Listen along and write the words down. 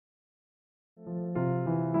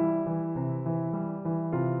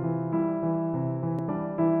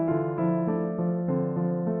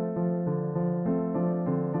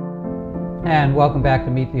And welcome back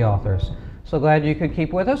to Meet the Authors. So glad you could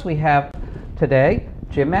keep with us. We have today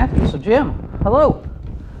Jim Mathews. So Jim, hello.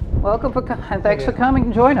 Welcome and thanks for coming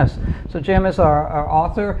and join us. So Jim is our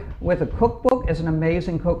author with a cookbook. It's an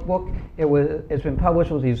amazing cookbook. It's been published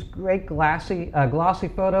with these great glossy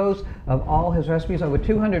photos of all his recipes, over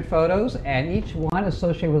 200 photos, and each one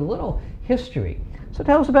associated with a little history. So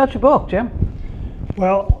tell us about your book, Jim.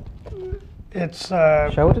 Well, it's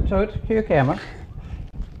show it to your camera.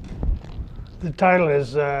 The title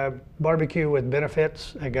is Barbecue with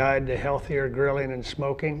Benefits: A Guide to Healthier Grilling and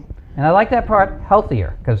Smoking. And I like that part,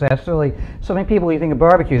 healthier, because that's really, so many people, when you think of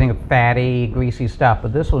barbecue, you think of fatty, greasy stuff,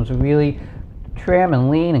 but this one's really trim and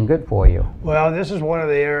lean and good for you. Well, this is one of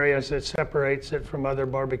the areas that separates it from other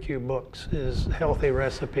barbecue books, is healthy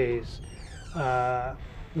recipes.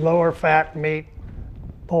 Lower fat meat,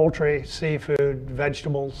 poultry, seafood,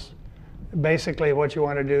 vegetables. Basically what you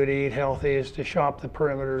want to do to eat healthy is to shop the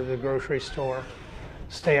perimeter of the grocery store.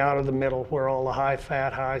 Stay out of the middle where all the high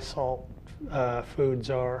fat, high salt foods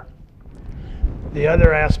are. The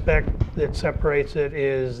other aspect that separates it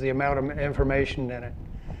is the amount of information in it.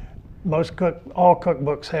 All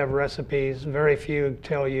cookbooks have recipes. Very few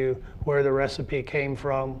tell you where the recipe came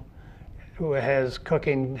from. It has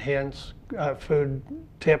cooking hints, food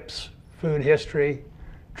tips, food history,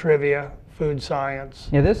 trivia, food science.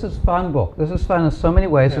 Yeah, this is a fun book. This is fun in so many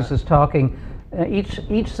ways. Yeah. This is talking,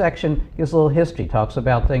 each section gives a little history, talks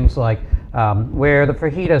about things like where the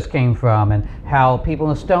fajitas came from and how people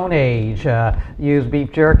in the Stone Age used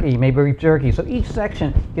beef jerky, made beef jerky. So each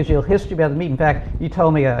section gives you a history about the meat. In fact, you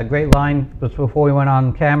told me a great line just before we went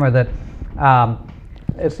on camera that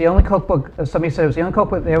it's the only cookbook, somebody said it was the only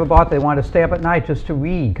cookbook they ever bought they wanted to stay up at night just to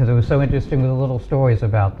read because it was so interesting with the little stories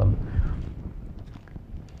about them.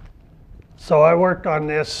 So I worked on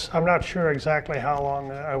this. I'm not sure exactly how long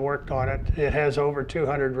I worked on it. It has over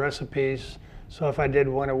 200 recipes. So if I did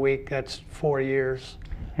one a week, that's 4 years.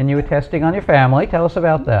 And you were testing on your family. Tell us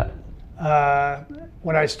about that.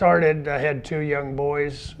 When I started, I had 2 young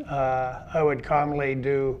boys. I would commonly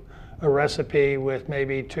do a recipe with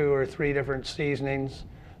maybe 2 or 3 different seasonings.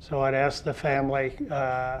 So I'd ask the family,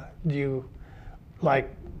 do you like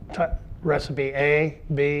recipe A,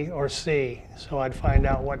 B, or C? So I'd find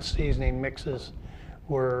out what seasoning mixes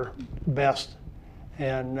were best.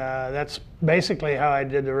 And that's basically how I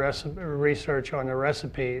did the research on the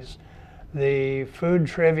recipes. The food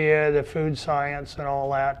trivia, the food science and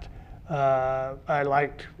all that, I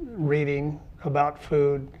liked reading about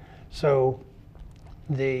food. So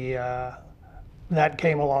that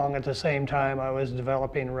came along at the same time I was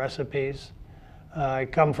developing recipes. I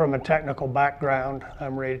come from a technical background.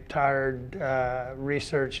 I'm a retired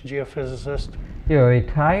research geophysicist. You're a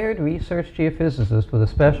retired research geophysicist with a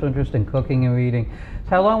special interest in cooking and reading. So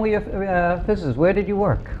how long were you a physicist? Where did you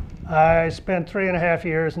work? I spent 3.5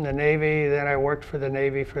 years in the Navy. Then I worked for the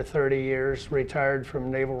Navy for 30 years, retired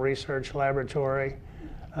from Naval Research Laboratory.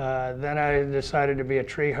 Then I decided to be a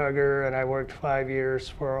tree hugger, and I worked 5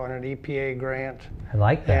 years on an EPA grant. I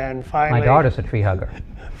like that. And finally, my daughter's a tree hugger.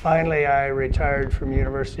 Finally, I retired from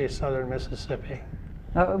University of Southern Mississippi.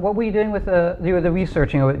 What were you doing with you were the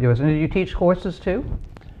researching over at USM? Did you teach courses too?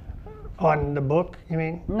 On the book, you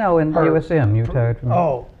mean? No, in USM. You retired from.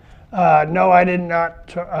 Oh, no, I did not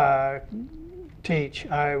teach.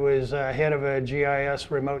 I was head of a GIS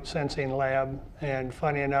remote sensing lab, and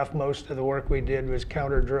funny enough, most of the work we did was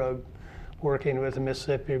counter-drug, working with the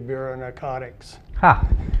Mississippi Bureau of Narcotics. Ha!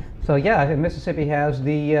 So yeah, Mississippi has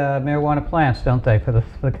the marijuana plants, don't they, for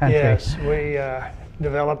the country? Yes, we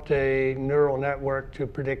developed a neural network to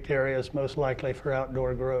predict areas most likely for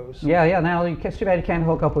outdoor grows. Yeah. Now, it's too bad you can't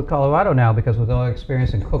hook up with Colorado now, because with all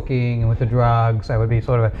experience in cooking and with the drugs, that would be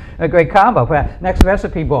sort of a great combo. But next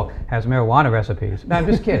recipe book has marijuana recipes. No, I'm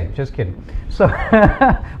just kidding, just kidding. So,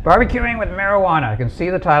 barbecuing with marijuana. I can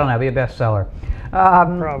see the title now. Be a bestseller.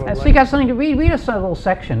 Probably. So you got something to read. Read us a little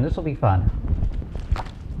section. This will be fun.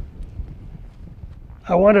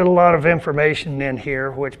 I wanted a lot of information in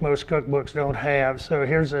here, which most cookbooks don't have. So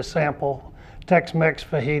here's a sample: Tex-Mex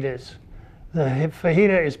fajitas. The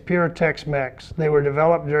fajita is pure Tex-Mex. They were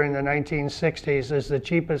developed during the 1960s as the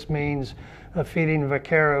cheapest means of feeding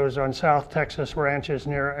vaqueros on South Texas ranches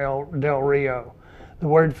near Del Rio. The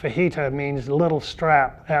word fajita means little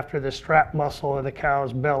strap, after the strap muscle of the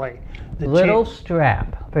cow's belly. Little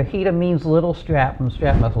strap. Fajita means little strap from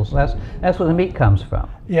strap muscles. So that's where the meat comes from.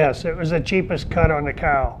 Yes, it was the cheapest cut on the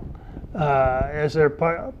cow. As their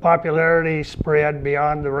popularity spread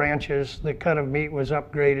beyond the ranches, the cut of meat was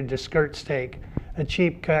upgraded to skirt steak, a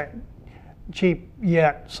cheap cut, cheap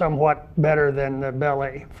yet somewhat better than the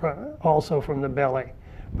belly, also from the belly.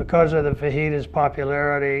 because of the fajita's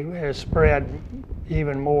popularity has spread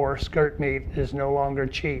even more, skirt meat is no longer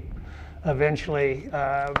cheap. Eventually,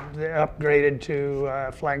 they upgraded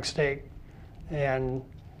to flank steak, and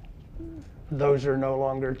those are no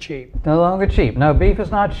longer cheap. No longer cheap. No, beef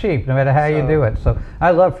is not cheap, no matter how you do it. So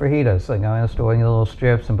I love fajitas. Like, I'm storing the little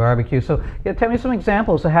strips and barbecue. So yeah, tell me some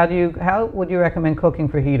examples of how would you recommend cooking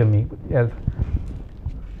fajita meat?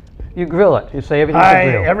 You grill it. You say everything's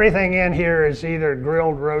grilled. Everything in here is either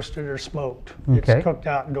grilled, roasted, or smoked. Okay. It's cooked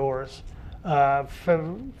outdoors.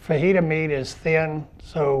 Fajita meat is thin,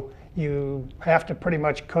 so you have to pretty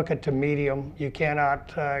much cook it to medium. You cannot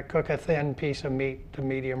cook a thin piece of meat to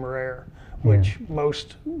medium rare, which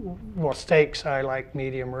steaks I like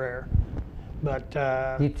medium rare.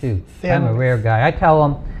 But me too. I'm a rare guy. I tell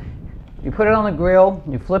them, you put it on the grill,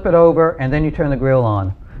 you flip it over, and then you turn the grill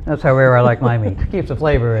on. That's how rare I like my meat. Keeps the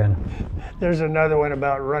flavor in. There's another one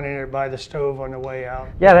about running it by the stove on the way out.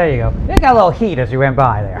 Yeah, there you go. It got a little heat as you went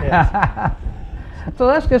by there. Yes. So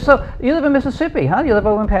that's good. So you live in Mississippi, huh? You live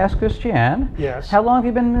over in Pass Christian. Yes. How long have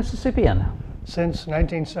you been Mississippian? Since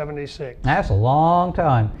 1976. That's a long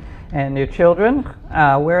time. And your children,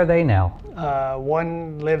 where are they now?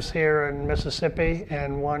 One lives here in Mississippi,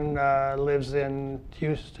 and one lives in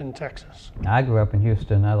Houston, Texas. I grew up in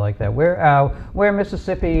Houston. I like that. Where in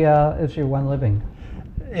Mississippi is your one living?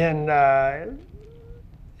 In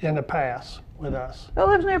the Pass with us. Oh,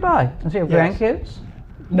 lives nearby. Does he have grandkids?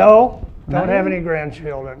 No, don't have any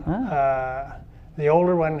grandchildren. Oh. The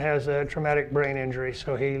older one has a traumatic brain injury,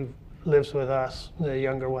 so he lives with us. The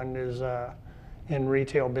younger one is in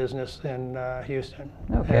retail business in Houston.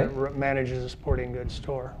 Okay. Manages a sporting goods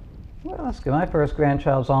store. Well, that's good. My first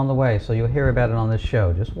grandchild's on the way, so you'll hear about it on this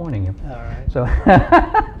show. Just warning you. All right. So,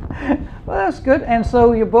 well, that's good. And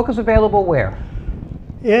so your book is available where?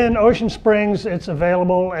 In Ocean Springs, it's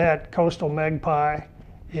available at Coastal Magpie.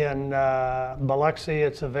 In Biloxi,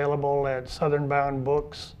 it's available at Southern Bound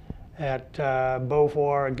Books, at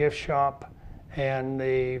Beauvoir Gift Shop, and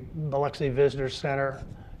the Biloxi Visitor Center.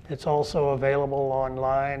 It's also available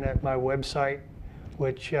online at my website,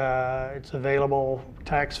 which it's available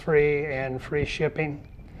tax-free and free shipping.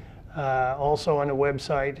 Also on the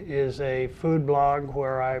website is a food blog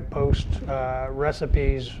where I post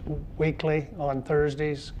recipes weekly on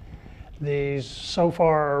Thursdays. These so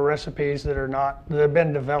far are recipes that have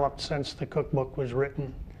been developed since the cookbook was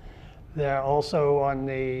written. They're also on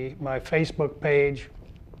my Facebook page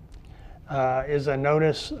is a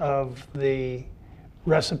notice of the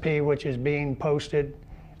recipe which is being posted,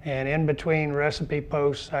 and in between recipe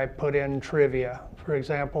posts I put in trivia. For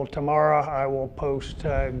example, tomorrow I will post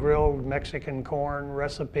a grilled Mexican corn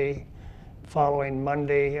recipe. Following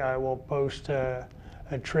Monday I will post a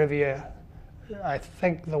trivia. I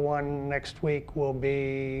think the one next week will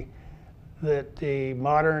be that the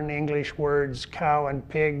modern English words cow and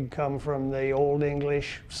pig come from the Old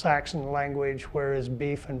English Saxon language, whereas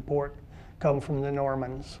beef and pork come from the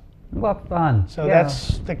Normans. What fun. So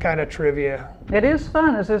that's the kind of trivia. It is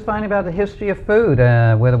fun. It's just finding about the history of food,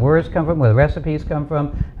 where the words come from, where the recipes come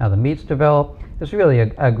from, how the meats develop. It's really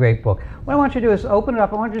a great book. What I want you to do is open it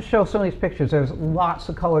up. I want you to show some of these pictures. There's lots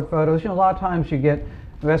of colored photos. You know, a lot of times you get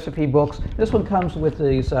recipe books. This one comes with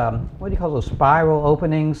these, what do you call those, spiral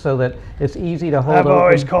openings, so that it's easy to hold open. I've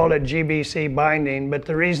always called it GBC binding, but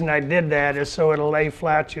the reason I did that is so it'll lay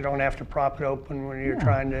flat. You don't have to prop it open when you're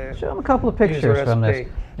trying to show them a couple of pictures from this.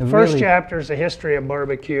 The first chapter is the history of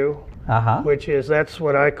barbecue, that's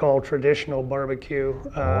what I call traditional barbecue.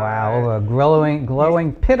 Wow, a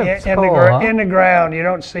glowing pit of coal. In the ground. You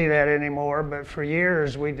don't see that anymore, but for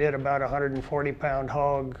years we did about 140-pound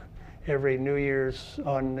hog every New Year's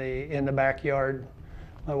in the backyard.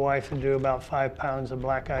 My wife would do about 5 pounds of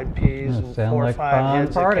black-eyed peas and 4 or 5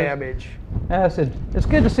 heads of cabbage. Yes, it's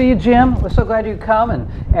good to see you, Jim. We're so glad you come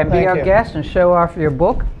and be our guest and show off your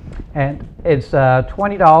book. And it's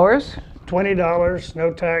 $20. $20,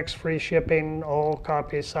 no tax, free shipping, all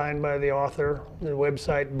copies signed by the author. The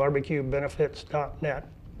website, barbecuebenefits.net.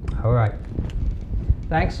 All right.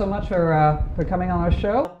 Thanks so much for coming on our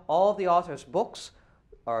show. All of the author's books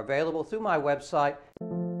are available through my website.